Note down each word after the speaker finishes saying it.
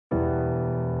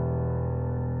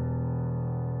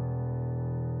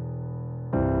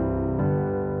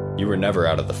You were never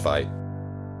out of the fight.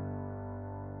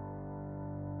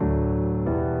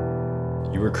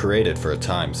 You were created for a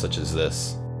time such as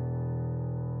this.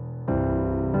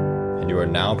 And you are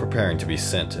now preparing to be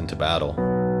sent into battle.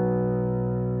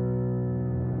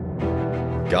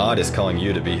 God is calling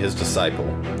you to be His disciple,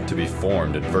 to be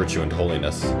formed in virtue and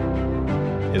holiness. He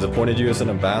has appointed you as an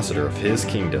ambassador of His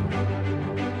kingdom,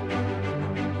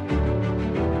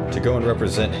 to go and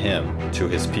represent Him to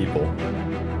His people.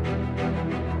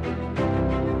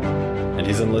 And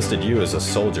He's enlisted you as a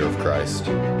soldier of Christ,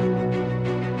 to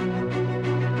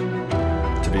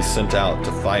be sent out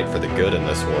to fight for the good in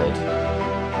this world.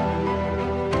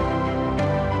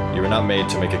 You were not made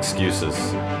to make excuses.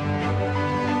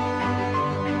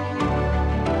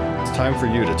 It's time for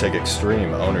you to take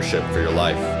extreme ownership for your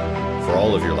life, for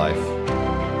all of your life.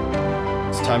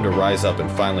 It's time to rise up and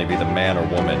finally be the man or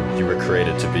woman you were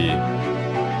created to be.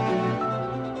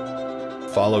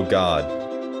 Follow God.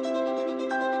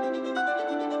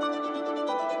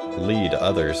 Lead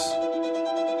others.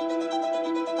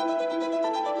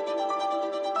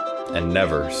 And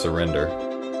never surrender.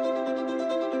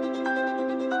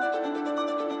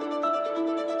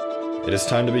 It is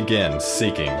time to begin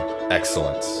seeking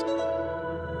excellence.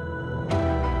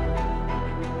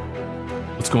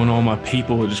 What's going on, my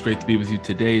people? It is great to be with you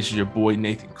today. This is your boy,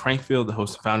 Nathan Crankfield, the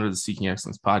host and founder of the Seeking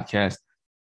Excellence podcast.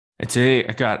 And today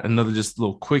I got another just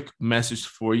little quick message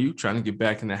for you, trying to get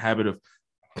back in the habit of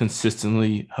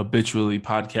consistently, habitually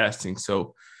podcasting.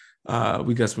 So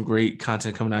we got some great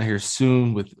content coming out here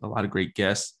soon with a lot of great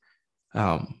guests.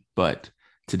 But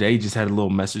today just had a little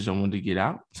message I wanted to get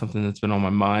out, something that's been on my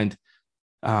mind.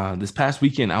 This past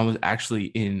weekend, I was actually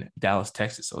in Dallas,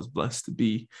 Texas. I was blessed to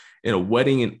be at a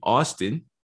wedding in Austin,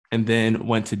 and then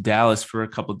went to Dallas for a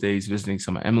couple of days visiting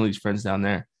some of Emily's friends down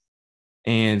there.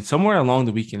 And somewhere along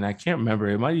the weekend, I can't remember,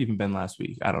 it might have even been last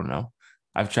week. I don't know.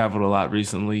 I've traveled a lot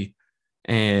recently,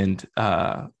 and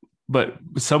but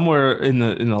somewhere in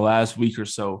the last week or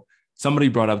so, somebody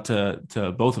brought up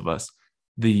to both of us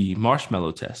the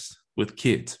marshmallow test with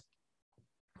kids.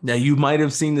 Now, you might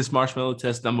have seen this marshmallow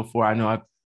test done before. I know I've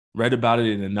read about it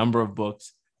in a number of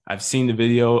books. I've seen the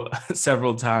video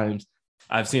several times.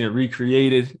 I've seen it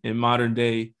recreated in modern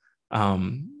day,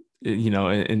 in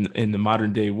the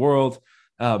modern day world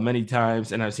many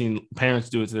times. And I've seen parents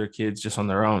do it to their kids just on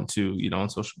their own too, on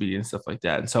social media and stuff like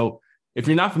that. And so if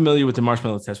you're not familiar with the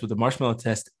marshmallow test, what the marshmallow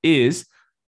test is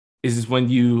when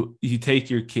you take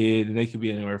your kid, and they could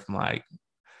be anywhere from I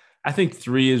think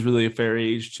 3 is really a fair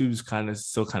age. 2 is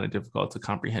still kind of difficult to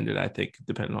comprehend it, I think,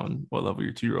 depending on what level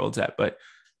your 2-year-old's at. But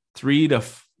 3 to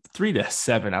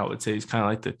 7, I would say, is kind of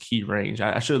like the key range.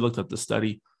 I should have looked up the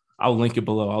study. I'll link it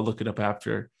below. I'll look it up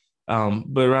after.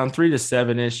 But around 3 to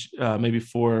 7-ish, maybe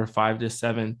 4 or 5 to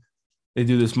 7, they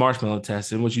do this marshmallow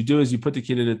test. And what you do is you put the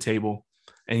kid at a table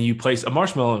and you place a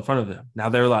marshmallow in front of them. Now,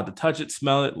 they're allowed to touch it,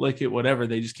 smell it, lick it, whatever.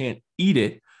 They just can't eat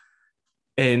it.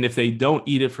 And if they don't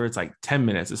eat it for 10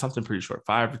 minutes, it's something pretty short,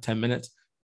 5 or 10 minutes,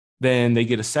 then they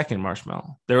get a second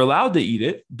marshmallow. They're allowed to eat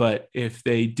it, but if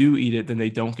they do eat it, then they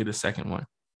don't get a second one.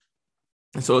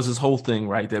 And so it's this whole thing,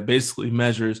 right, that basically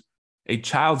measures a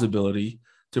child's ability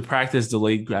to practice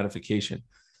delayed gratification.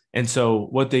 And so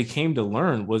what they came to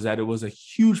learn was that it was a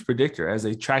huge predictor as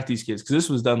they tracked these kids, because this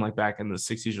was done back in the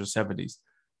 60s or 70s.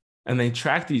 And they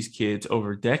tracked these kids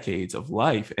over decades of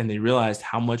life, and they realized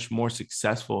how much more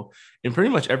successful in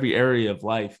pretty much every area of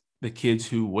life the kids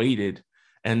who waited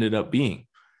ended up being.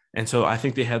 And so I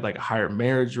think they had a higher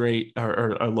marriage rate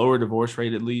or a lower divorce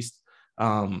rate, at least,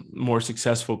 more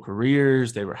successful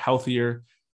careers. They were healthier,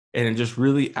 and it just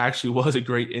really actually was a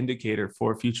great indicator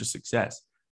for future success.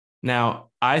 Now,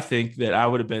 I think that I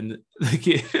would have been the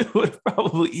kid who would have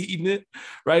probably eaten it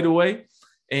right away.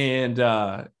 And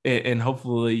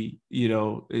hopefully,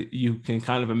 you can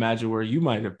kind of imagine where you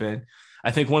might have been.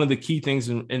 I think one of the key things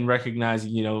in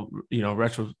recognizing,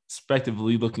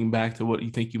 retrospectively looking back to what you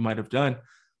think you might have done,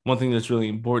 one thing that's really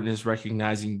important is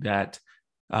recognizing that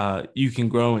you can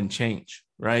grow and change,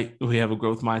 right? We have a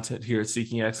growth mindset here at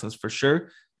Seeking Excellence for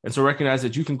sure. And so recognize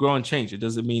that you can grow and change. It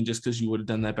doesn't mean just because you would have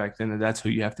done that back then that that's who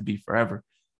you have to be forever.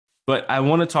 But I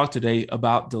want to talk today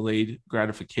about delayed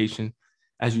gratification,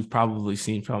 as you've probably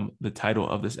seen from the title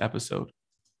of this episode.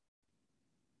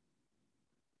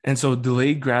 And so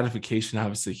delayed gratification,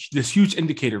 obviously, this huge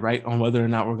indicator, right, on whether or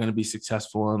not we're going to be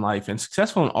successful in life and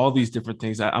successful in all these different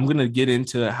things. I'm going to get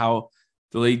into how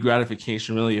delayed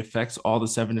gratification really affects all the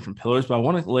 7 different pillars, but I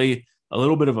want to lay a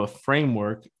little bit of a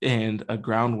framework and a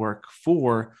groundwork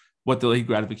for what delayed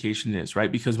gratification is,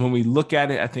 right? Because when we look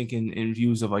at it, I think in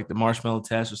views of the marshmallow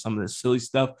test or some of the silly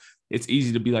stuff, it's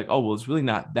easy to be oh, well, it's really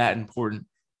not that important.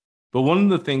 But one of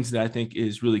the things that I think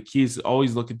is really key is to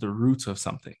always look at the roots of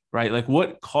something, right? Like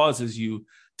what causes you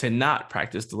to not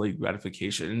practice delayed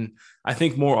gratification? And I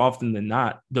think more often than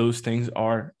not, those things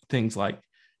are things like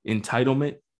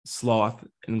entitlement, sloth,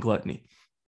 and gluttony.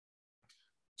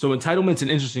 So entitlement's an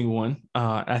interesting one.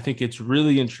 I think it's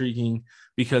really intriguing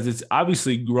because it's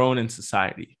obviously grown in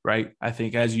society, right? I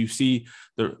think as you see,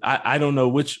 I don't know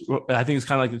which, I think it's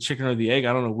kind of like the chicken or the egg.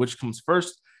 I don't know which comes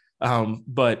first.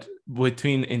 But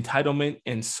between entitlement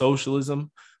and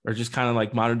socialism, or just kind of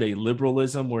like modern day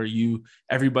liberalism, where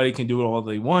everybody can do it all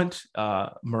they want,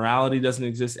 morality doesn't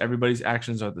exist, everybody's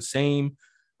actions are the same.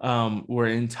 We're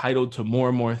entitled to more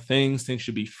and more things. Things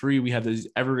should be free. We have these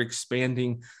ever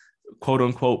expanding, quote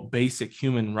unquote, basic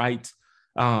human rights.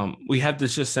 We have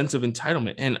this just sense of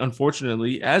entitlement. And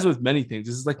unfortunately, as with many things,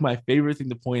 this is like my favorite thing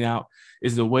to point out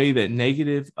is the way that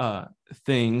negative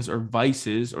things or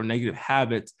vices or negative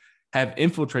habits have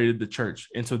infiltrated the church.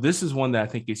 And so this is one that I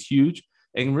think is huge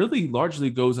and really largely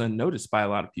goes unnoticed by a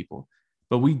lot of people.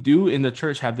 But we do in the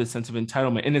church have this sense of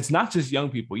entitlement. And it's not just young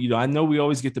people. I know we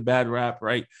always get the bad rap,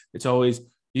 right? It's always,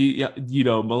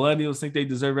 millennials think they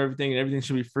deserve everything and everything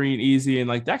should be free and easy. And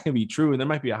like that can be true. And there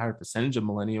might be a higher percentage of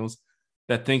millennials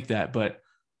that think that. But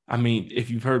I mean, if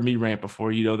you've heard me rant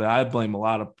before, you know that I blame a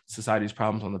lot of society's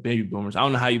problems on the baby boomers. I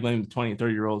don't know how you blame the 20 and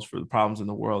 30-year-olds for the problems in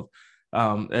the world.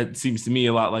 It seems to me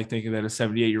a lot like thinking that a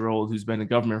 78-year-old who's been in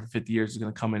government for 50 years is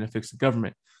going to come in and fix the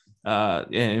government.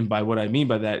 And by what I mean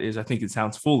by that is I think it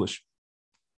sounds foolish.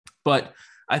 But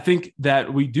I think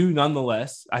that we do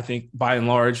nonetheless, I think by and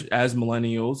large, as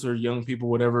millennials or young people,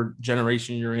 whatever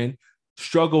generation you're in,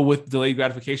 struggle with delayed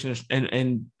gratification.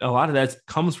 And a lot of that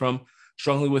comes from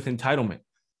struggling with entitlement.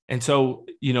 And so,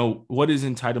 what is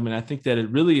entitlement? I think that it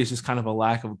really is just kind of a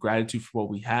lack of gratitude for what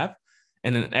we have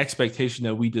and an expectation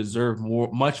that we deserve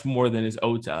much more than is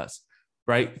owed to us,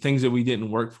 right? Things that we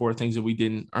didn't work for, things that we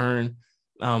didn't earn,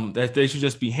 that they should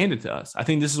just be handed to us. I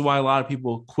think this is why a lot of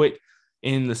people quit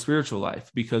in the spiritual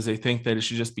life because they think that it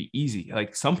should just be easy.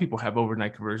 Like some people have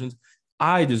overnight conversions.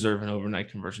 I deserve an overnight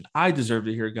conversion. I deserve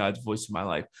to hear God's voice in my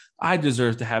life. I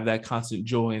deserve to have that constant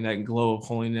joy and that glow of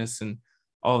holiness and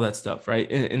all that stuff,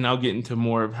 right? And I'll get into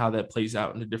more of how that plays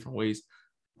out in different ways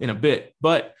in a bit.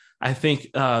 But I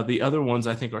think the other ones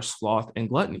I think are sloth and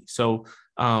gluttony. So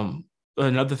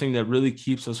another thing that really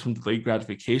keeps us from delayed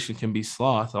gratification can be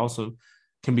sloth. Also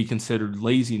can be considered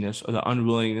laziness or the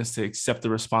unwillingness to accept the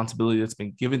responsibility that's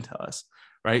been given to us,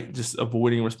 right? Just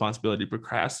avoiding responsibility,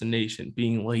 procrastination,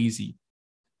 being lazy.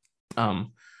 I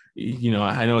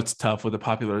know it's tough with the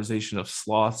popularization of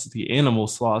sloths, the animal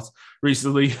sloths.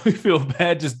 Recently, we feel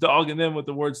bad just dogging them with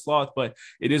the word sloth, but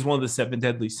it is one of the 7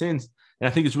 deadly sins. And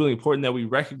I think it's really important that we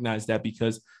recognize that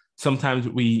because sometimes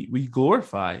we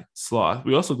glorify sloth.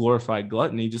 We also glorify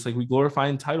gluttony, just like we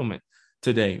glorify entitlement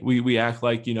today. We act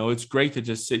like, it's great to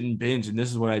just sit and binge. And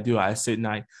this is what I do. I sit and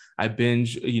I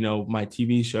binge, my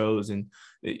TV shows and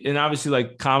obviously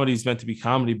like comedy is meant to be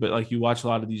comedy, but like you watch a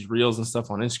lot of these reels and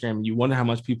stuff on Instagram and you wonder how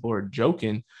much people are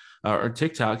joking or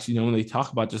TikToks, when they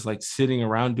talk about just like sitting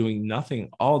around doing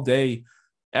nothing all day,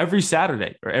 every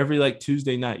Saturday or every like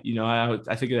Tuesday night.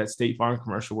 I think of that State Farm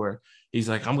commercial where he's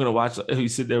like, I'm going to watch,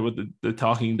 he's sitting there with the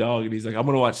talking dog and he's like, I'm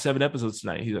going to watch 7 episodes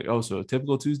tonight. He's like, oh, so a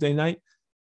typical Tuesday night.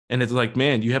 And it's like,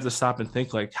 man, you have to stop and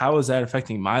think like, how is that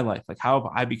affecting my life? Like, how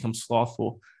have I become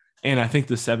slothful? And I think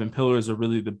the 7 pillars are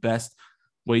really the best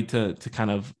way to kind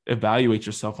of evaluate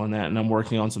yourself on that. And I'm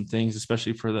working on some things,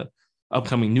 especially for the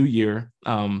upcoming new year,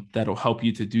 that'll help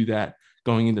you to do that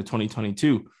going into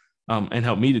 2022 and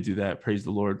help me to do that. Praise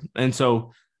the Lord. And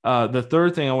so the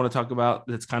third thing I want to talk about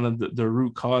that's kind of the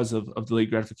root cause of delayed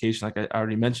gratification, like I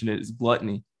already mentioned it, is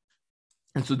gluttony.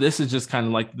 And so this is just kind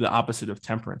of like the opposite of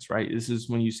temperance, right? This is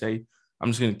when you say, I'm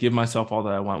just going to give myself all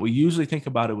that I want. We usually think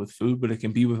about it with food, but it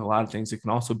can be with a lot of things. It can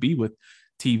also be with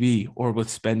TV or with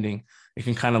spending. It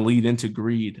can kind of lead into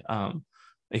greed.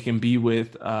 It can be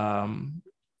with,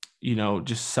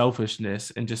 just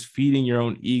selfishness and just feeding your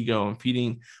own ego and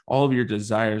feeding all of your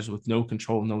desires with no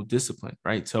control, no discipline,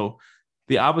 right? So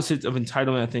the opposite of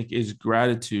entitlement, I think, is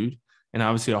gratitude and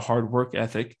obviously a hard work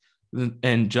ethic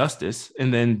and justice.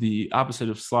 And then the opposite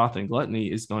of sloth and gluttony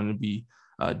is going to be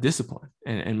discipline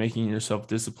and making yourself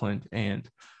disciplined and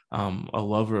a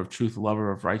lover of truth, a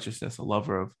lover of righteousness, a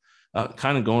lover of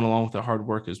kind of going along with the hard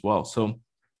work as well. So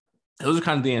those are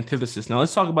kind of the antithesis. Now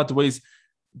let's talk about the ways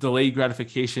delayed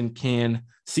gratification can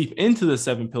seep into the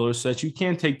 7 pillars so that you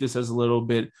can take this as a little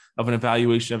bit of an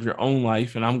evaluation of your own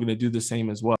life. And I'm going to do the same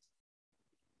as well.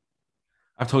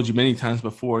 I've told you many times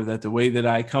before that the way that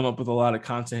I come up with a lot of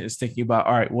content is thinking about,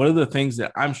 all right, what are the things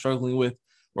that I'm struggling with?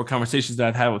 or conversations that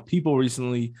I've had with people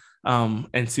recently,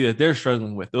 and see that they're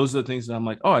struggling with. Those are the things that I'm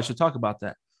like, oh, I should talk about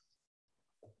that.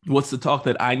 What's the talk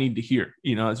that I need to hear?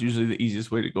 It's usually the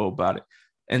easiest way to go about it.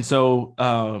 And so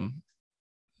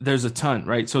there's a ton,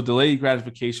 right? So delayed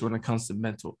gratification when it comes to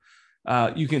mental.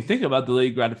 You can think about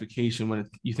delayed gratification when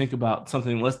you think about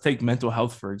something. Let's take mental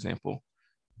health, for example.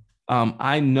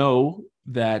 I know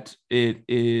that it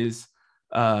is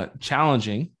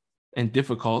challenging and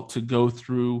difficult to go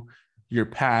through your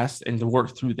past and to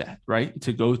work through that, right?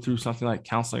 To go through something like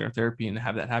counseling or therapy and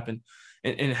have that happen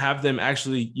and have them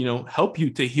actually, help you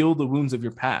to heal the wounds of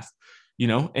your past,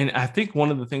 And I think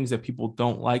one of the things that people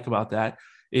don't like about that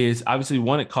is obviously,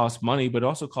 one, it costs money, but it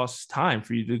also costs time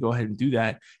for you to go ahead and do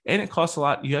that. And it costs a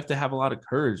lot. You have to have a lot of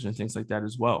courage and things like that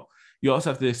as well. You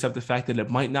also have to accept the fact that it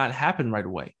might not happen right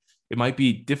away. It might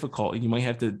be difficult. You might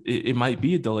have to, it might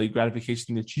be a delayed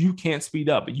gratification that you can't speed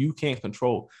up, but you can't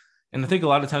control. And I think a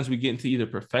lot of times we get into either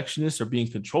perfectionists or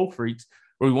being control freaks,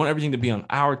 where we want everything to be on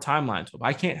our timeline. So if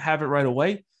I can't have it right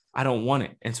away, I don't want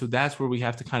it. And so that's where we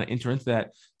have to kind of enter into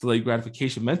that delayed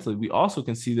gratification mentally. We also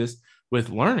can see this with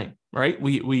learning, right?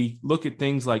 We look at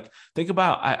things like,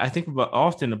 I think about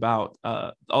often about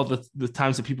all the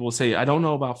times that people will say, I don't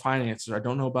know about finances, I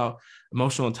don't know about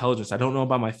emotional intelligence, I don't know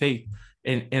about my faith.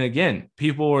 And again,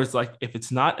 people are like, if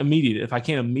it's not immediate, if I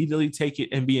can't immediately take it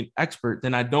and be an expert,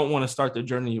 then I don't want to start the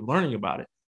journey of learning about it.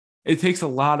 It takes a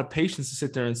lot of patience to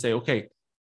sit there and say, okay,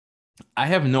 I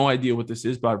have no idea what this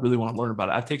is, but I really want to learn about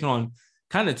it. I've taken on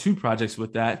kind of 2 projects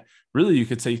with that. Really, you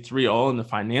could say 3, all in the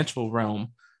financial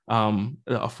realm. A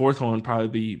 4th one would probably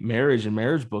be marriage and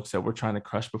marriage books that we're trying to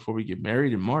crush before we get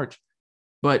married in March.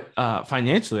 But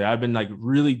financially, I've been like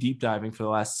really deep diving for the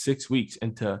last 6 weeks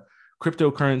into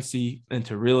cryptocurrency,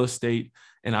 into real estate,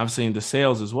 and obviously into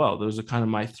sales as well. Those are kind of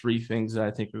my 3 things that I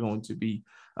think are going to be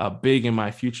big in my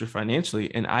future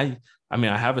financially. And I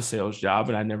have a sales job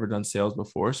and I've never done sales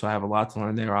before. So I have a lot to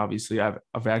learn there. Obviously,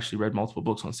 I've actually read multiple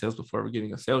books on sales before ever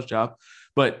getting a sales job,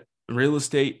 but real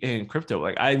estate and crypto,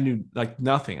 like I knew like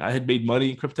nothing. I had made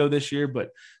money in crypto this year, but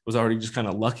was already just kind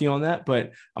of lucky on that.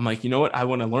 But I'm like, you know what? I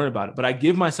want to learn about it. But I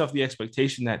give myself the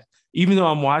expectation that even though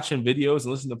I'm watching videos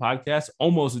and listening to podcasts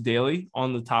almost daily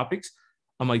on the topics,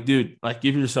 I'm like, dude, like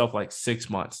give yourself like 6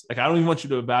 months. Like, I don't even want you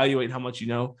to evaluate how much you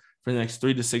know for the next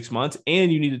 3 to 6 months.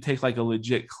 And you need to take like a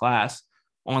legit class,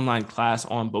 online class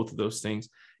on both of those things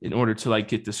in order to like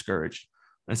get discouraged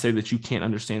and say that you can't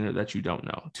understand it or that you don't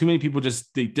know. Too many people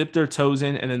they dip their toes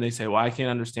in and then they say, well, I can't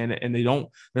understand it. And they're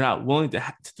not willing to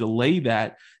delay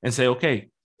that and say, okay,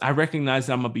 I recognize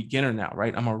that I'm a beginner now,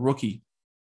 right? I'm a rookie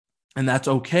and that's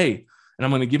okay. And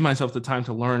I'm going to give myself the time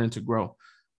to learn and to grow.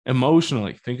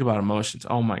 Emotionally, think about emotions.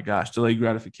 Oh my gosh, delayed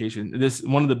gratification. This,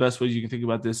 one of the best ways you can think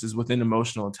about this is within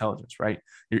emotional intelligence, right?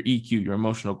 Your EQ, your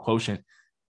emotional quotient.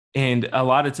 And a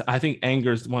lot of I think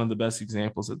anger is one of the best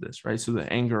examples of this, right? So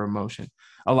the anger emotion.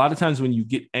 A lot of times when you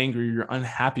get angry, you're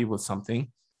unhappy with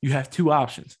something, you have 2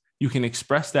 options. You can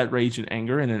express that rage and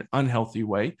anger in an unhealthy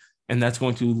way, and that's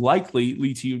going to likely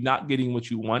lead to you not getting what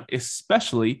you want,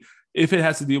 especially if it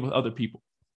has to deal with other people.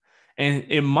 And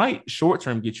it might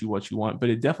short-term get you what you want, but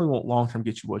it definitely won't long-term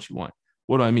get you what you want.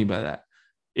 What do I mean by that?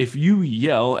 If you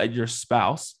yell at your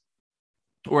spouse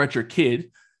or at your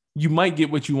kid, you might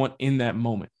get what you want in that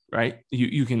moment, right?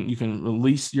 You can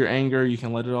release your anger, you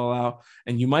can let it all out,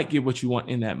 and you might get what you want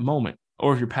in that moment.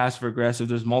 Or if you're passive aggressive,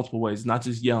 there's multiple ways. Not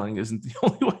just yelling isn't the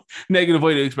only way, negative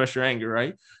way to express your anger,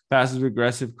 right? Passive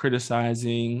aggressive,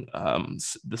 criticizing,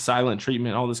 the silent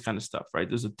treatment, all this kind of stuff, right?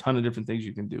 There's a ton of different things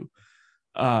you can do.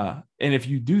 And if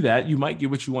you do that, you might get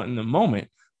what you want in the moment.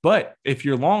 But if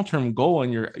your long-term goal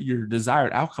and your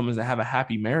desired outcome is to have a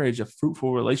happy marriage, a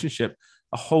fruitful relationship,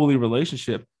 a holy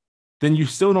relationship, then you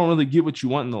still don't really get what you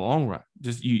want in the long run.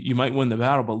 Just you might win the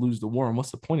battle, but lose the war. And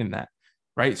what's the point in that?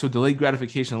 Right. So delayed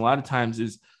gratification a lot of times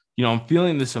is, I'm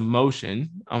feeling this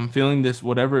emotion, I'm feeling this,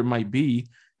 whatever it might be,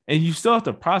 and you still have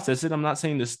to process it. I'm not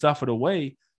saying to stuff it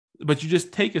away, but you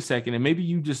just take a second and maybe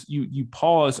you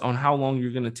pause on how long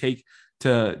you're going to take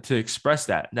to express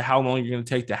that, to how long you're going to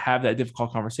take to have that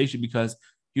difficult conversation, because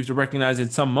you have to recognize in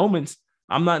some moments,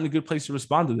 I'm not in a good place to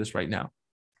respond to this right now.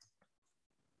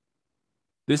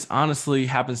 This honestly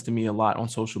happens to me a lot on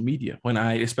social media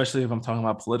especially if I'm talking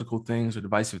about political things or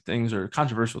divisive things or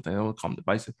controversial things. I don't call them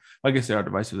divisive. Like I said, are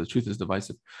divisive. The truth is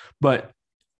divisive. But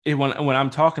when I'm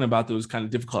talking about those kind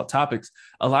of difficult topics,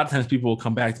 a lot of times people will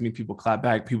come back to me, people clap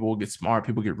back, people will get smart,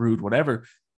 people get rude, whatever.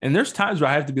 And there's times where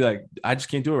I have to be like, I just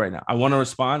can't do it right now. I want to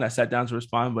respond. I sat down to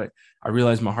respond, but I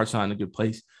realized my heart's not in a good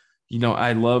place.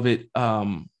 I love it.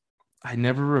 I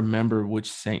never remember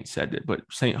which saint said it, but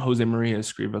Saint Jose Maria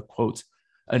Escriva quotes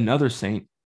another saint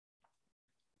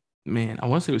man, I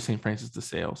want to say it was St. Francis de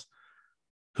Sales,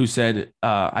 who said,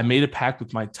 I made a pact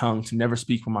with my tongue to never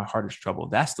speak when my heart is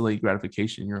troubled. That's delayed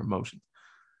gratification in your emotions.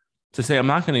 To say, I'm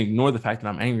not going to ignore the fact that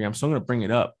I'm angry. I'm still going to bring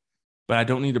it up, but I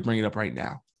don't need to bring it up right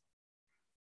now.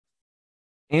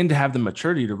 And to have the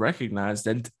maturity to recognize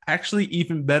that it's actually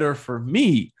even better for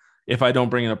me if I don't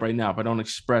bring it up right now, if I don't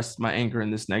express my anger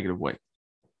in this negative way.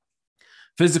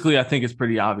 Physically, I think it's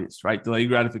pretty obvious, right? Delayed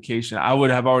gratification. I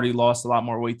would have already lost a lot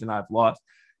more weight than I've lost,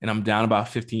 and I'm down about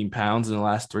 15 pounds in the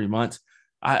last 3 months.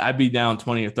 I'd be down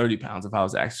 20 or 30 pounds if I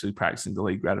was actually practicing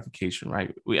delayed gratification,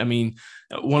 right? I mean,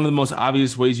 one of the most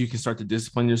obvious ways you can start to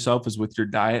discipline yourself is with your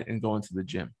diet and going to the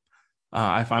gym.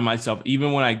 I find myself,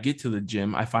 even when I get to the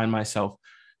gym, I find myself,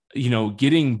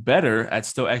 getting better at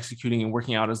still executing and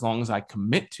working out as long as I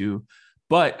commit to.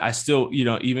 But I still,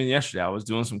 even yesterday, I was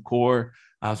doing some core,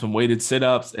 some weighted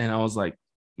sit-ups, and I was like,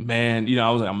 man,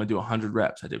 I was like, I'm going to do 100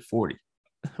 reps. I did 40.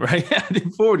 Right? I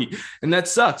did 40, and that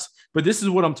sucks. But this is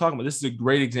what I'm talking about. This is a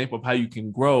great example of how you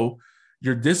can grow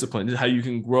your discipline, how you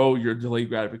can grow your delayed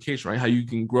gratification, right? How you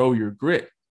can grow your grit.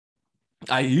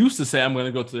 I used to say I'm going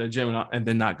to go to the gym and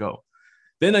then not go.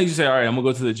 Then I used to say, all right, I'm going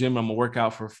to go to the gym. I'm going to work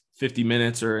out for 50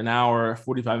 minutes or an hour,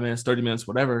 45 minutes, 30 minutes,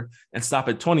 whatever, and stop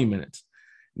at 20 minutes.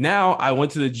 Now I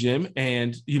went to the gym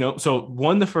and, so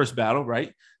won the first battle,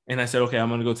 right? And I said, okay, I'm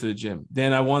going to go to the gym.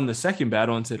 Then I won the second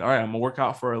battle and said, all right, I'm going to work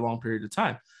out for a long period of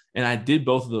time. And I did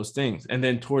both of those things. And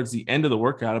then towards the end of the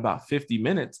workout, about 50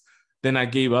 minutes, then I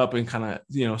gave up and kind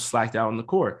of, slacked out on the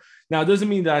core. Now, it doesn't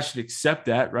mean that I should accept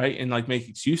that, right? And make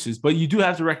excuses, but you do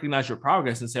have to recognize your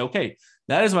progress and say, okay,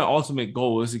 that is my ultimate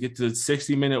goal, is to get to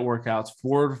 60-minute workouts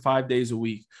 4 to 5 days a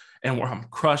week. And where I'm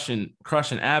crushing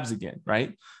abs again,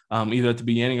 right? Either at the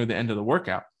beginning or the end of the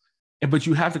workout. But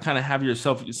you have to kind of have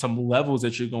yourself some levels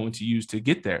that you're going to use to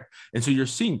get there. And so you're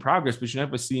seeing progress, but you're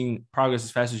never seeing progress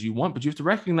as fast as you want. But you have to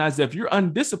recognize that if you're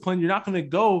undisciplined, you're not going to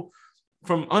go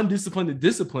from undisciplined to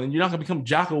disciplined. You're not going to become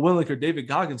Jocko Willink or David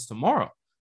Goggins tomorrow,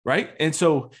 right? And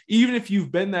so even if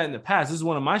you've been that in the past, this is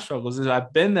one of my struggles, is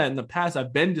I've been that in the past.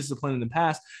 I've been disciplined in the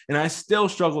past, and I still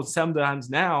struggle sometimes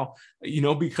now,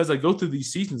 because I go through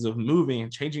these seasons of moving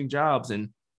and changing jobs and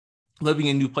living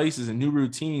in new places and new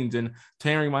routines and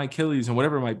tearing my Achilles and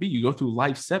whatever it might be. You go through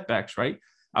life setbacks, right?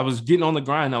 I was getting on the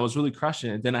grind. I was really crushing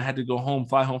it. Then I had to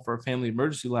fly home for a family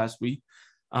emergency last week.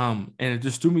 And it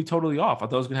just threw me totally off. I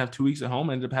thought I was going to have 2 weeks at home.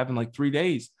 I ended up having 3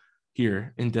 days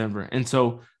here in Denver. And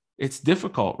so it's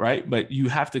difficult, right? But you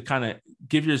have to kind of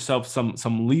give yourself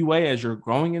some leeway as you're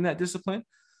growing in that discipline,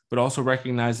 but also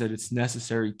recognize that it's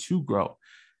necessary to grow.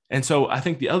 And so I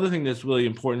think the other thing that's really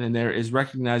important in there is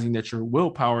recognizing that your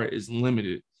willpower is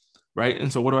limited, right?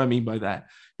 And so what do I mean by that?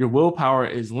 Your willpower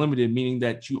is limited, meaning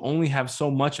that you only have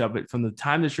so much of it from the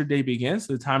time that your day begins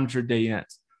to the time that your day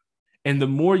ends. And the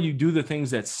more you do the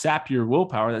things that sap your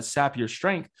willpower, that sap your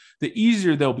strength, the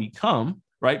easier they'll become,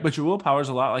 right? But your willpower is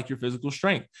a lot like your physical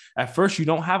strength. At first, you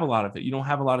don't have a lot of it. You don't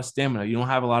have a lot of stamina. You don't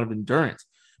have a lot of endurance.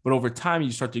 But over time,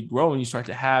 you start to grow and you start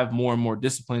to have more and more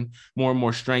discipline, more and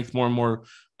more strength, more and more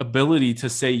ability to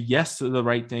say yes to the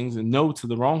right things and no to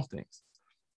the wrong things,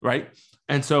 right?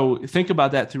 And so think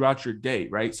about that throughout your day,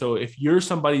 right? So if you're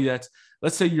somebody that's,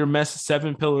 let's say your mess,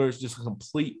 7 pillars, just a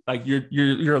complete,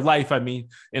 your life,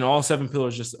 in all 7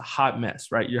 pillars, just a hot mess,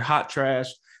 right? You're hot trash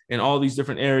in all these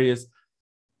different areas.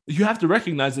 You have to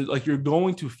recognize that you're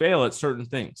going to fail at certain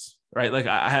things, right?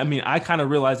 I kind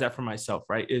of realized that for myself,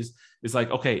 right? Is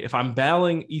okay, if I'm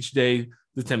battling each day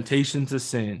the temptation to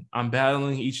sin, I'm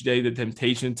battling each day the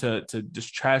temptation to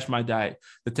just trash my diet,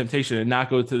 the temptation to not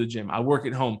go to the gym, I work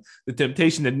at home, the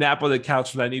temptation to nap on the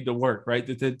couch when I need to work, right?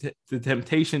 The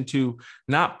temptation to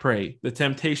not pray, the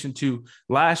temptation to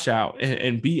lash out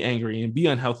and be angry and be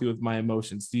unhealthy with my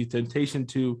emotions, the temptation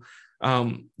to,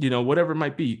 whatever it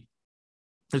might be.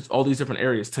 There's all these different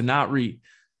areas to not read.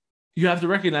 You have to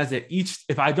recognize that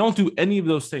if I don't do any of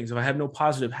those things, if I have no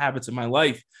positive habits in my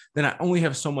life, then I only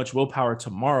have so much willpower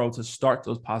tomorrow to start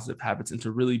those positive habits and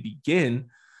to really begin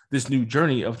this new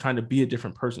journey of trying to be a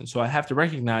different person. So I have to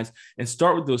recognize and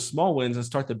start with those small wins and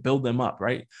start to build them up,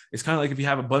 right? It's kind of like if you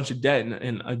have a bunch of debt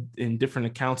in different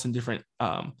accounts and different,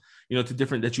 that you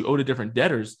owe to different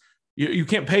debtors. You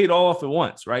can't pay it all off at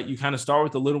once, right? You kind of start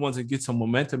with the little ones and get some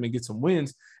momentum and get some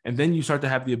wins. And then you start to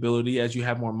have the ability, as you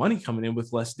have more money coming in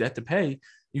with less debt to pay,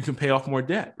 you can pay off more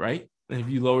debt, right? And if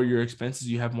you lower your expenses,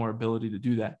 you have more ability to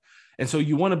do that. And so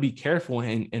you want to be careful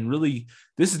and really,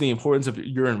 this is the importance of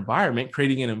your environment,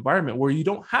 creating an environment where you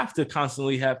don't have to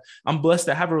constantly I'm blessed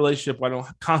to have a relationship where I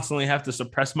don't constantly have to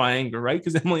suppress my anger, right?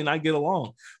 Because Emily and I get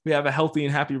along. We have a healthy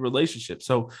and happy relationship.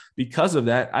 So because of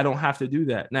that, I don't have to do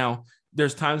that. Now,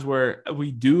 there's times where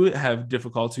we do have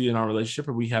difficulty in our relationship,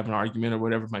 or we have an argument or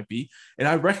whatever it might be. And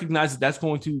I recognize that that's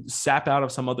going to sap out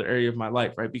of some other area of my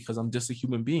life, right? Because I'm just a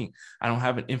human being. I don't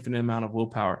have an infinite amount of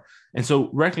willpower. And so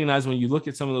recognize when you look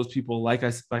at some of those people, like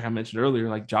I mentioned earlier,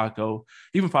 like Jocko,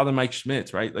 even Father Mike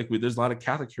Schmitz, right? Like there's a lot of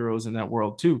Catholic heroes in that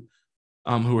world too,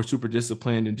 who are super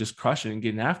disciplined and just crushing and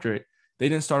getting after it. They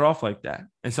didn't start off like that.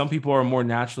 And some people are more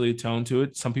naturally attuned to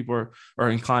it. Some people are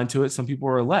inclined to it. Some people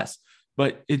are less.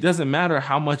 But it doesn't matter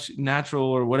how much natural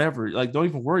or whatever. Like, don't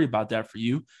even worry about that for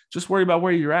you. Just worry about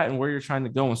where you're at and where you're trying to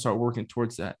go and start working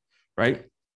towards that, right?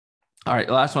 All right,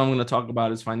 the last one I'm going to talk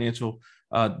about is financial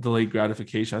delayed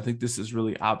gratification. I think this is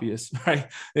really obvious, right?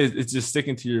 It's just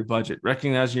sticking to your budget,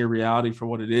 recognizing your reality for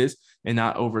what it is and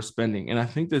not overspending. And I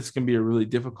think this can be a really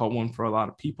difficult one for a lot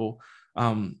of people.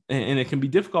 And it can be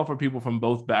difficult for people from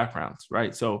both backgrounds,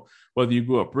 right? So whether you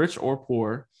grew up rich or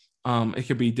poor, it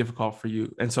can be difficult for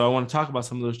you. And so I want to talk about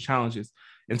some of those challenges.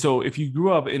 And so if you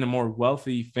grew up in a more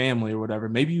wealthy family or whatever,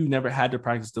 maybe you never had to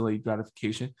practice delayed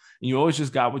gratification and you always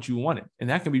just got what you wanted. And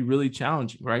that can be really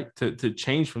challenging, right? To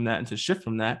change from that and to shift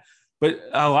from that. But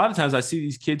a lot of times I see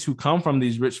these kids who come from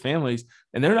these rich families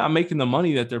and they're not making the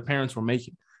money that their parents were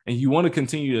making. And you want to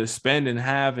continue to spend and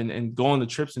have and go on the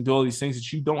trips and do all these things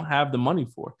that you don't have the money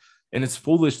for. And it's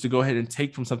foolish to go ahead and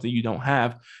take from something you don't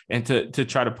have and to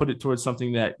try to put it towards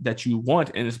something that you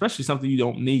want, and especially something you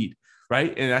don't need,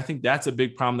 right? And I think that's a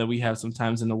big problem that we have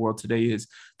sometimes in the world today is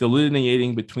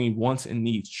delineating between wants and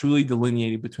needs, truly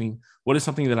delineating between what is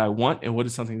something that I want and what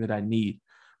is something that I need,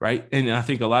 right? And I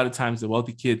think a lot of times the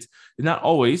wealthy kids, not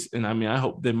always, and I mean, I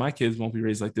hope that my kids won't be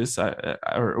raised like this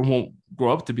or won't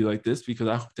grow up to be like this, because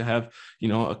I hope to have,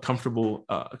 a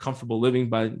comfortable living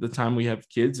by the time we have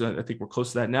kids. I think we're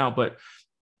close to that now, but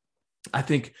I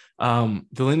think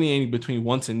delineating between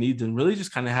wants and needs and really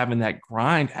just kind of having that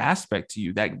grind aspect to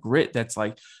you, that grit that's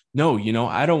like, no,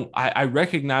 I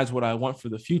recognize what I want for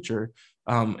the future,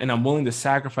 and I'm willing to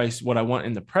sacrifice what I want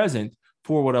in the present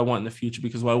for what I want in the future,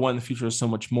 because what I want in the future is so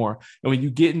much more. And when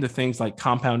you get into things like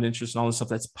compound interest and all this stuff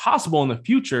that's possible in the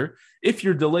future, if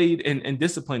you're delayed and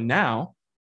disciplined now,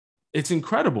 it's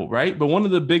incredible, right? But one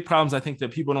of the big problems I think that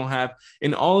people don't have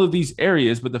in all of these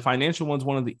areas, but the financial one's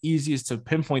one of the easiest to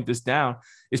pinpoint this down,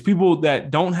 is people that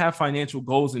don't have financial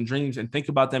goals and dreams and think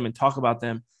about them and talk about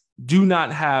them do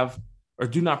not have or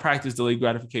do not practice delayed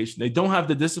gratification. They don't have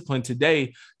the discipline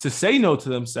today to say no to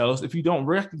themselves if you don't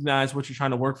recognize what you're trying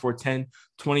to work for 10,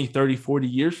 20, 30, 40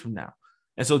 years from now.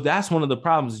 And so that's one of the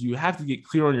problems. You have to get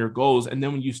clear on your goals. And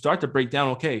then when you start to break down,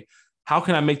 okay, how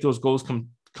can I make those goals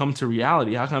come to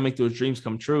reality? How can I make those dreams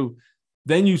come true?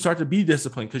 Then you start to be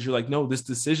disciplined because you're like, no, this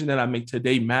decision that I make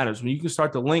today matters. When you can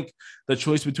start to link the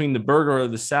choice between the burger or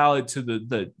the salad to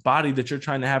the body that you're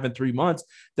trying to have in 3 months,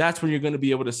 that's when you're going to be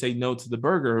able to say no to the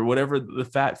burger or whatever the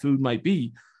fat food might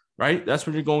be, right? That's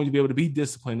when you're going to be able to be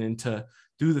disciplined and to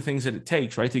do the things that it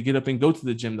takes, right? To get up and go to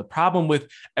the gym. The problem with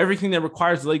everything that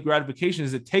requires delayed gratification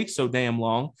is it takes so damn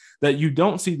long that you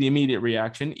don't see the immediate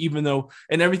reaction, even though,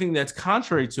 and everything that's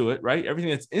contrary to it, right?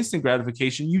 Everything that's instant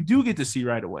gratification, you do get to see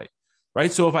right away. Right.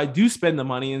 So if I do spend the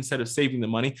money instead of saving the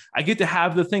money, I get to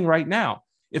have the thing right now.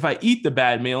 If I eat the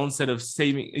bad meal instead of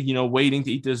saving, waiting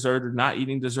to eat dessert or not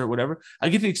eating dessert, whatever, I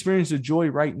get to experience the joy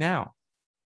right now.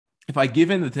 If I give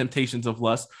in the temptations of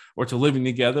lust or to living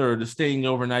together or to staying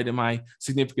overnight in my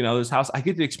significant other's house, I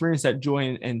get to experience that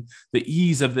joy and the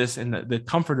ease of this and the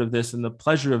comfort of this and the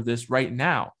pleasure of this right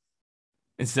now,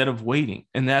 instead of waiting.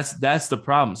 And that's the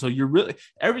problem. So you're really,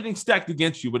 everything's stacked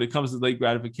against you when it comes to delayed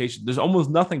gratification. There's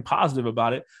almost nothing positive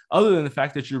about it other than the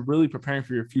fact that you're really preparing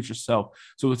for your future self.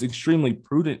 So it's extremely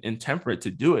prudent and temperate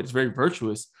to do it. It's very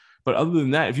virtuous. But other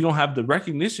than that, if you don't have the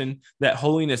recognition that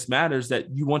holiness matters, that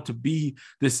you want to be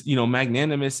this,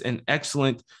 magnanimous and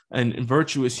excellent and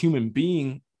virtuous human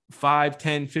being 5,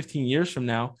 10, 15 years from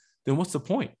now, then what's the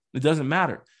point? It doesn't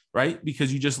matter, right?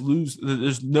 Because you just lose.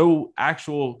 There's no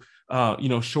actual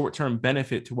short-term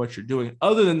benefit to what you're doing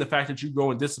other than the fact that you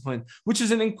grow in discipline, which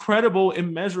is an incredible,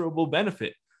 immeasurable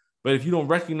benefit. But if you don't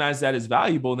recognize that as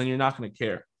valuable, then you're not going to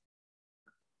care.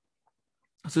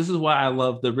 So this is why I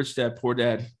love the Rich Dad, Poor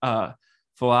Dad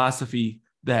philosophy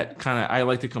that kind of I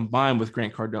like to combine with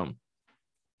Grant Cardone.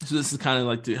 So this is kind of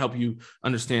like to help you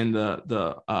understand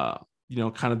the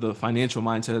kind of the financial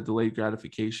mindset of delayed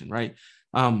gratification, right?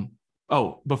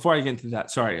 Oh, before I get into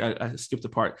that, sorry, I skipped a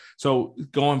part. So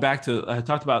going back to, I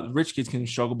talked about rich kids can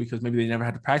struggle because maybe they never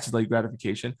had to practice delayed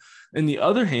gratification. On the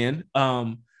other hand,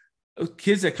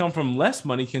 kids that come from less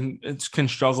money can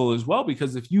struggle as well,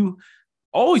 because if you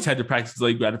always had to practice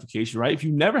delayed gratification, right? If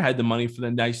you never had the money for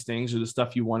the nice things or the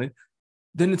stuff you wanted,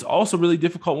 then it's also really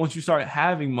difficult once you start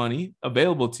having money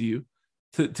available to you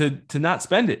to not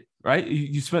spend it, right?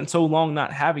 You spent so long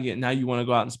not having it. Now you want to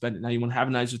go out and spend it. Now you want to have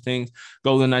nicer things,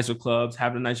 go to the nicer clubs,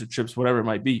 have the nicer trips, whatever it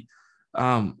might be.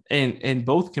 And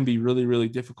both can be really, really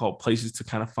difficult places to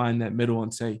kind of find that middle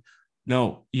and say,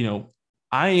 no,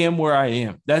 I am where I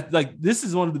am. That like, this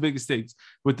is one of the biggest things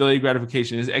with delayed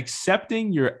gratification is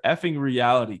accepting your effing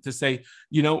reality to say,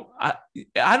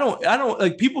 I don't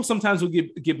like people sometimes will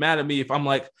get mad at me if I'm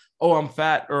like, oh, I'm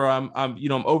fat or I'm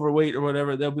overweight or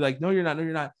whatever. They'll be like, no, you're not. No,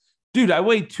 you're not. Dude, I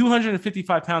weighed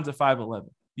 255 pounds at 5'11",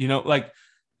 like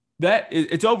that.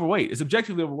 It's overweight. It's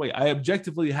objectively overweight. I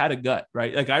objectively had a gut,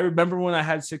 right? Like I remember when I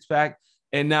had six pack.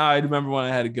 And now I remember when I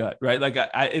had a gut, right? Like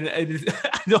I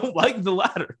don't like the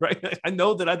latter, right? Like I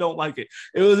know that I don't like it.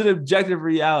 It was an objective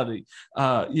reality,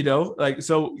 like,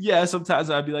 so yeah, sometimes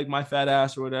I'd be like my fat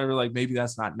ass or whatever, like maybe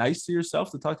that's not nice to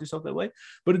yourself to talk to yourself that way,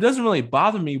 but it doesn't really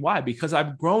bother me. Why? Because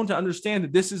I've grown to understand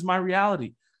that this is my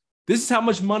reality. This is how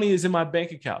much money is in my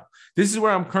bank account. This is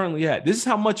where I'm currently at. This is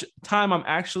how much time I'm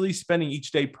actually spending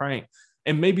each day praying.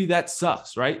 And maybe that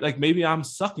sucks, right? Like maybe I'm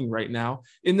sucking right now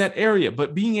in that area,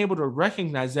 but being able to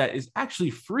recognize that is actually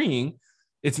freeing.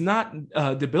 It's not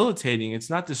debilitating.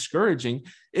 It's not discouraging.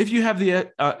 If you have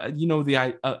a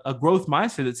growth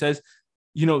mindset that says,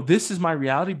 this is my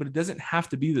reality, but it doesn't have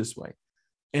to be this way.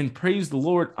 And praise the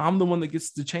Lord, I'm the one that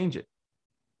gets to change it.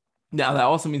 Now, that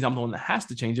also means I'm the one that has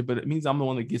to change it, but it means I'm the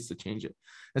one that gets to change it.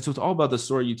 And so it's all about the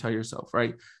story you tell yourself,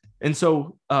 right? And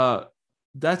so,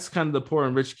 that's kind of the Poor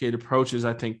and Rich Kid approaches,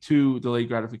 I think, to delayed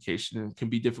gratification, and can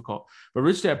be difficult. But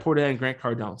Rich Dad, Poor Dad, and Grant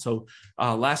Cardone. So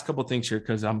last couple of things here,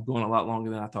 because I'm going a lot longer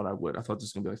than I thought I would. I thought this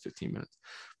was going to be like 15 minutes.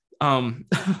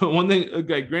 One thing,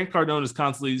 okay, Grant Cardone is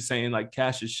constantly saying like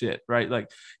cash is shit, right?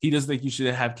 Like he doesn't think you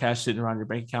should have cash sitting around your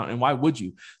bank account. And why would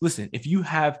you? Listen, if you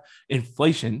have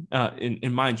inflation,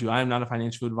 and mind you, I am not a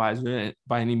financial advisor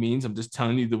by any means. I'm just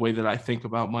telling you the way that I think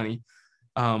about money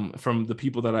from the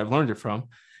people that I've learned it from.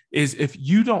 Is if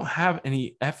you don't have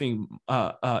any effing,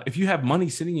 if you have money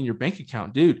sitting in your bank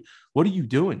account, dude, what are you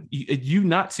doing? You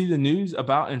not see the news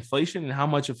about inflation and how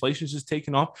much inflation is just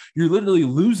taking off? You're literally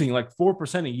losing like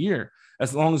 4% a year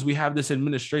as long as we have this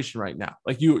administration right now.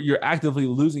 Like you're actively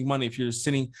losing money if you're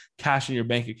sitting cash in your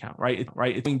bank account, right?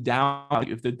 It's going down.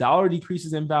 If the dollar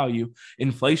decreases in value,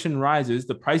 inflation rises,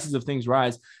 the prices of things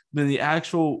rise, then the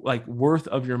actual like worth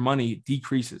of your money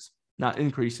decreases, not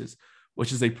increases,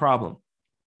 which is a problem.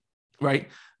 Right.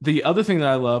 The other thing that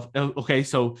I love, okay,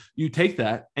 so you take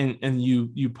that and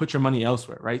you put your money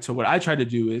elsewhere, right? So what I try to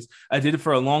do is I did it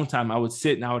for a long time. I would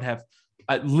sit and I would have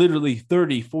literally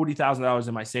 $30,000, $40,000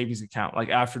 in my savings account, like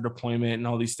after deployment and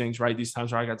all these things, right? These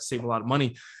times where I got to save a lot of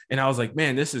money. And I was like,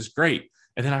 man, this is great.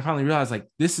 And then I finally realized like,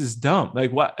 this is dumb.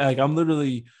 Like what, like I'm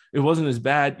literally, it wasn't as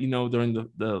bad, during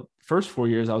the first 4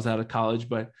 years I was out of college,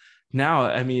 but now,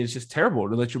 I mean, it's just terrible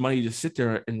to let your money just sit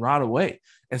there and rot away.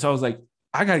 And so I was like,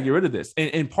 I got to get rid of this.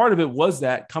 And part of it was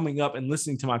that coming up and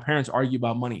listening to my parents argue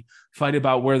about money, fight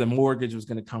about where the mortgage was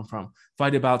going to come from,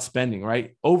 fight about spending,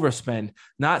 right? Overspend,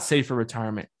 not save for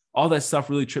retirement. All that stuff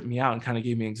really tripped me out and kind of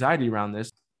gave me anxiety around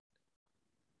this.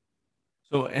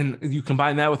 So, and you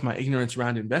combine that with my ignorance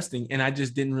around investing, and I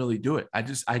just didn't really do it. I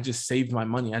just saved my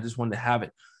money. I just wanted to have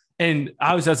it. And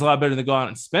obviously that's a lot better than go out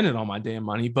and spend it on my damn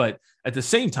money. But at the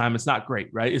same time, it's not great,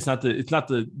 right? It's not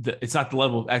the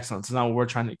level of excellence. It's not what we're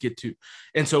trying to get to.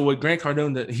 And so what Grant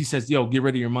Cardone, he says, get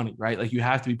rid of your money, right? Like you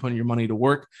have to be putting your money to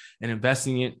work and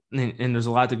investing it. And there's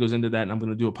a lot that goes into that. And I'm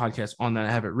going to do a podcast on that.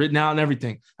 I have it written out and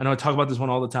everything. I know I talk about this one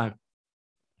all the time.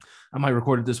 I might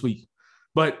record it this week.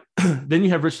 But then you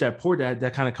have Rich Dad, Poor Dad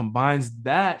that kind of combines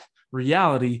that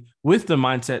reality with the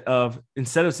mindset of,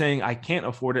 instead of saying I can't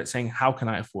afford it, saying how can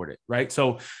I afford it, right?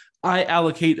 So I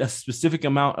allocate a specific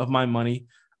amount of my money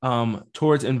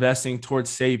towards investing, towards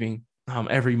saving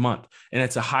every month, and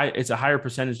it's a higher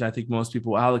percentage than I think most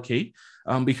people allocate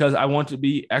because I want to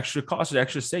be extra cautious,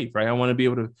 extra safe, right? I want to be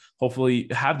able to hopefully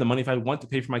have the money if I want to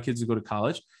pay for my kids to go to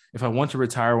college, if I want to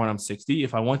retire when I'm 60,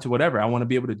 if I want to whatever, I want to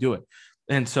be able to do it.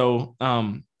 And so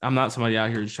I'm not somebody out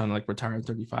here just trying to like retire at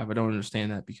 35. I don't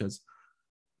understand that because,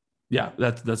 yeah,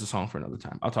 that's a song for another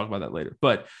time. I'll talk about that later.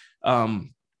 But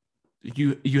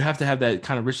you have to have that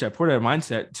kind of Rich Dad Poor Dad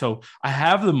mindset. So I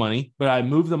have the money, but I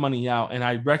move the money out, and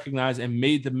I recognize and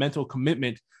made the mental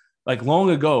commitment like long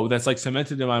ago that's like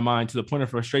cemented in my mind to the point of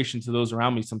frustration to those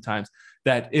around me sometimes,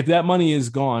 that if that money is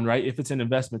gone, right, if it's in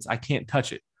investments, I can't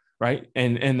touch it, right?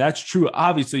 And that's true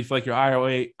obviously for like your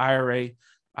IRA.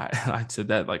 I said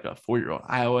that like a 4-year-old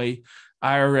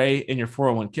IRA in your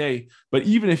 401k. But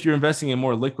even if you're investing in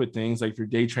more liquid things, like if you're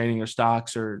day trading or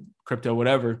stocks or crypto,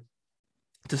 whatever,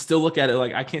 to still look at it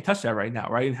like I can't touch that right now,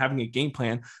 right? And having a game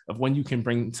plan of when you can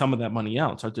bring some of that money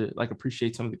out, start to like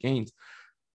appreciate some of the gains.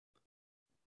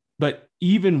 But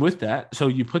even with that, so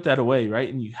you put that away, right?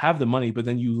 And you have the money, but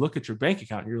then you look at your bank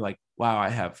account and you're like, wow, I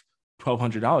have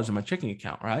 $1,200 in my checking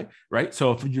account, right? Right.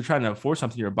 So if you're trying to afford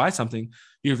something or buy something,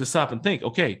 you have to stop and think,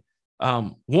 okay,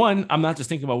 one, I'm not just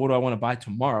thinking about what do I want to buy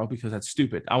tomorrow, because that's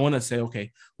stupid. I want to say,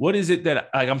 okay, what is it that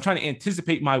I'm trying to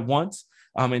anticipate my wants,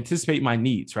 anticipate my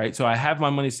needs, right? So I have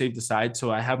my money saved aside. So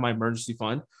I have my emergency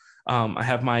fund. I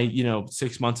have my,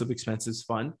 6 months of expenses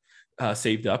fund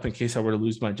saved up in case I were to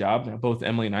lose my job. Now, both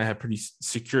Emily and I have pretty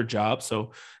secure jobs,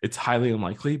 so it's highly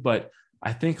unlikely. But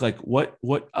I think like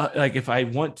like if I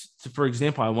want to, for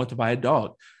example, I want to buy a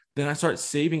dog, then I start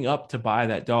saving up to buy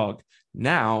that dog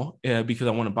now because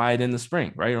I want to buy it in the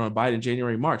spring, right? Or I want to buy it in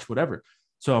January, March, whatever.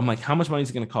 So I'm like, how much money is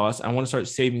it going to cost? I want to start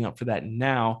saving up for that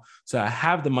now, so I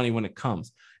have the money when it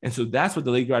comes. And so that's what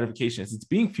delayed gratification is. It's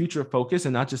being future focused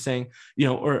and not just saying,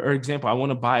 or example, I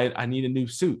want to buy it. I need a new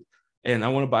suit and I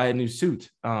want to buy a new suit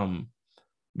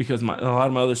because a lot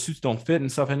of my other suits don't fit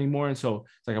and stuff anymore. And so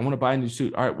it's like, I want to buy a new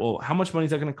suit. All right, well, how much money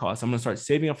is that going to cost? I'm going to start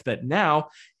saving up for that now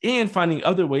and finding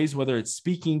other ways, whether it's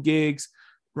speaking gigs,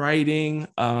 writing,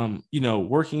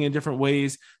 working in different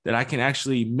ways that I can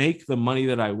actually make the money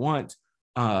that I want.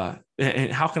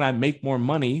 And how can I make more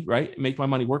money, right? Make my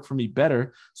money work for me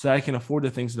better so that I can afford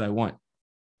the things that I want.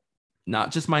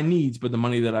 Not just my needs, but the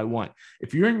money that I want.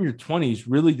 If you're in your 20s,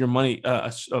 really your money,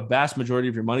 a vast majority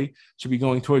of your money should be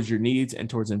going towards your needs and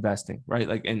towards investing, right?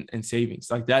 Like, and savings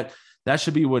like that. That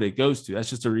should be what it goes to. That's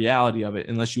just the reality of it.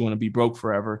 Unless you want to be broke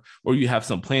forever, or you have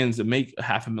some plans to make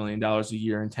 $500,000 a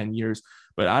year in 10 years.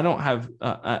 But I don't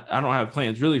have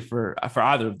plans really for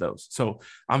either of those. So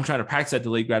I'm trying to practice that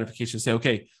delayed gratification. Say,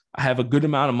 okay, I have a good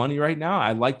amount of money right now.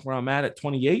 I like where I'm at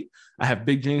 28. I have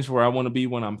big dreams where I want to be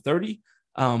when I'm 30.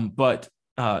 But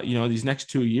these next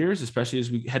 2 years, especially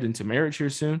as we head into marriage here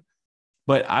soon,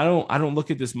 but I don't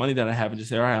look at this money that I have and just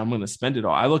say, all right, I'm going to spend it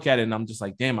all. I look at it and I'm just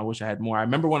like, damn, I wish I had more. I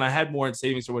remember when I had more in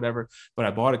savings or whatever, but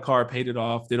I bought a car, paid it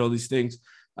off, did all these things.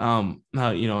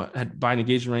 Had buy an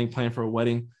engagement ring, plan for a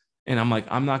wedding. And I'm like,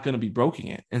 I'm not going to be broking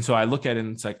it. And so I look at it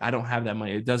and it's like, I don't have that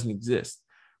money. It doesn't exist.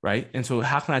 Right. And so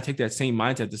how can I take that same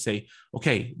mindset to say,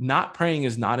 okay, not praying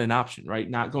is not an option, right?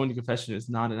 Not going to confession is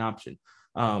not an option.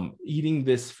 Eating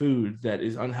this food that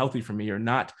is unhealthy for me, or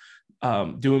not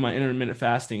doing my intermittent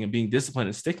fasting and being disciplined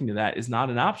and sticking to that is not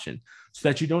an option, so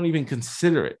that you don't even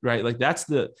consider it, right? Like that's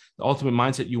the ultimate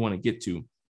mindset you want to get to.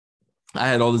 I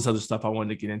had all this other stuff I wanted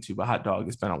to get into, but hot dog,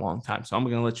 it's been a long time. So I'm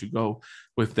going to let you go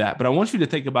with that. But I want you to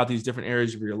think about these different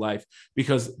areas of your life,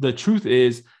 because the truth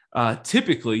is,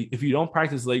 typically, if you don't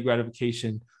practice delayed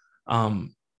gratification,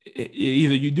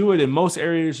 either you do it in most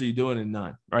areas or you do it in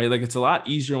none, right? Like it's a lot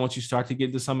easier once you start to get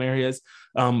into some areas,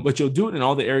 but you'll do it in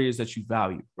all the areas that you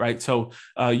value, right? So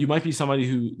you might be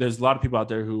somebody there's a lot of people out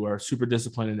there who are super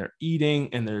disciplined in their eating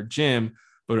and their gym,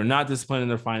 but are not disciplined in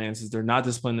their finances. They're not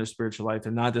disciplined in their spiritual life.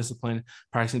 They're not disciplined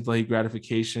practicing delayed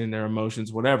gratification, their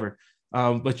emotions, whatever.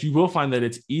 But you will find that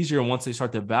it's easier once they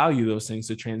start to value those things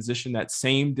to transition that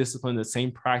same discipline, that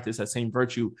same practice, that same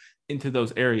virtue into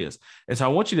those areas. And so I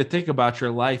want you to think about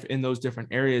your life in those different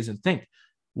areas and think,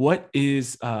 what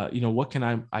is, what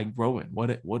can I grow in?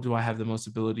 What do I have the most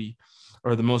ability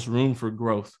or the most room for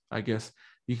growth? I guess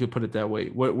you could put it that way.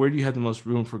 Where do you have the most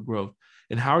room for growth?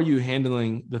 And how are you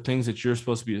handling the things that you're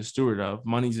supposed to be a steward of?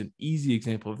 Money's an easy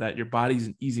example of that. Your body's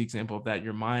an easy example of that.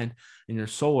 Your mind and your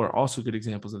soul are also good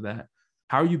examples of that.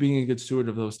 How are you being a good steward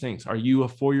of those things? Are you a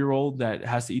 4-year-old that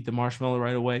has to eat the marshmallow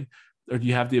right away? Or do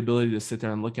you have the ability to sit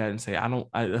there and look at it and say, I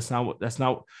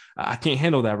can't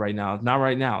handle that right now. Not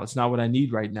right now. It's not what I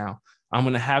need right now. I'm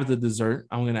going to have the dessert.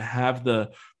 I'm going to have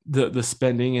the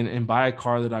spending and buy a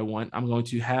car that I want. I'm going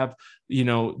to have,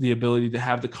 the ability to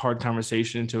have the card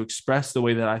conversation, to express the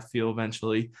way that I feel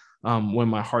eventually, when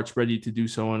my heart's ready to do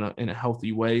so in a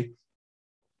healthy way.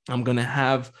 I'm going to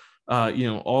have,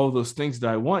 all of those things that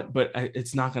I want, but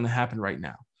it's not going to happen right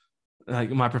now. Like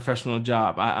my professional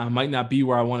job, I might not be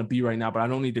where I want to be right now, but I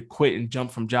don't need to quit and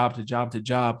jump from job to job to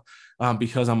job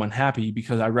because I'm unhappy,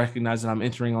 because I recognize that I'm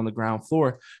entering on the ground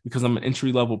floor, because I'm an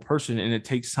entry-level person and it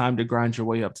takes time to grind your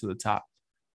way up to the top.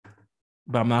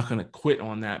 But I'm not going to quit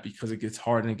on that because it gets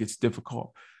hard and it gets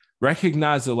difficult.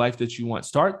 Recognize the life that you want.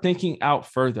 Start thinking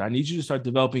out further. I need you to start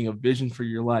developing a vision for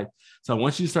your life. So I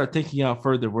want you to start thinking out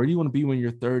further. Where do you want to be when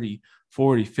you're 30,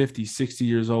 40, 50, 60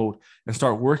 years old, and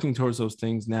start working towards those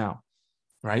things now,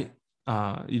 right?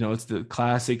 It's the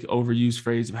classic overused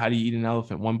phrase of how do you eat an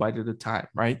elephant one bite at a time,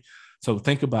 right? So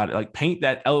think about it, like paint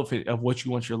that elephant of what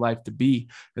you want your life to be,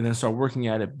 and then start working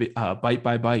at it bite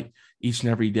by bite each and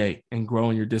every day and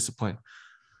growing your discipline.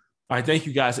 All right. Thank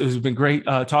you guys. It has been great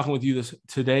talking with you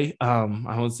today. I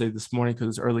won't say this morning because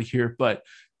it's early here, but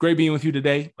great being with you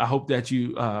today. I hope that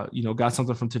you, got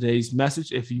something from today's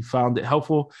message. If you found it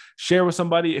helpful, share with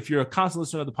somebody. If you're a constant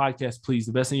listener of the podcast, please,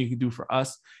 the best thing you can do for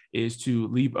us is to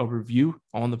leave a review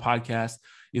on the podcast.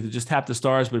 Either just tap the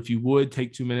stars, but if you would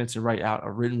take 2 minutes and write out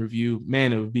a written review,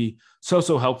 man, it would be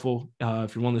so helpful.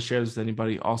 If you're willing to share this with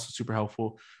anybody, also super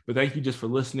helpful. But thank you just for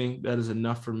listening. That is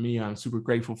enough for me. I'm super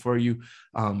grateful for you,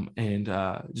 and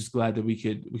just glad that we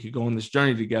could go on this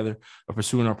journey together of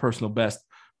pursuing our personal best.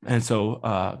 And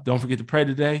so don't forget to pray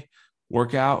today,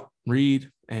 work out, read,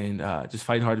 and just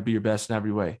fight hard to be your best in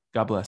every way. God bless.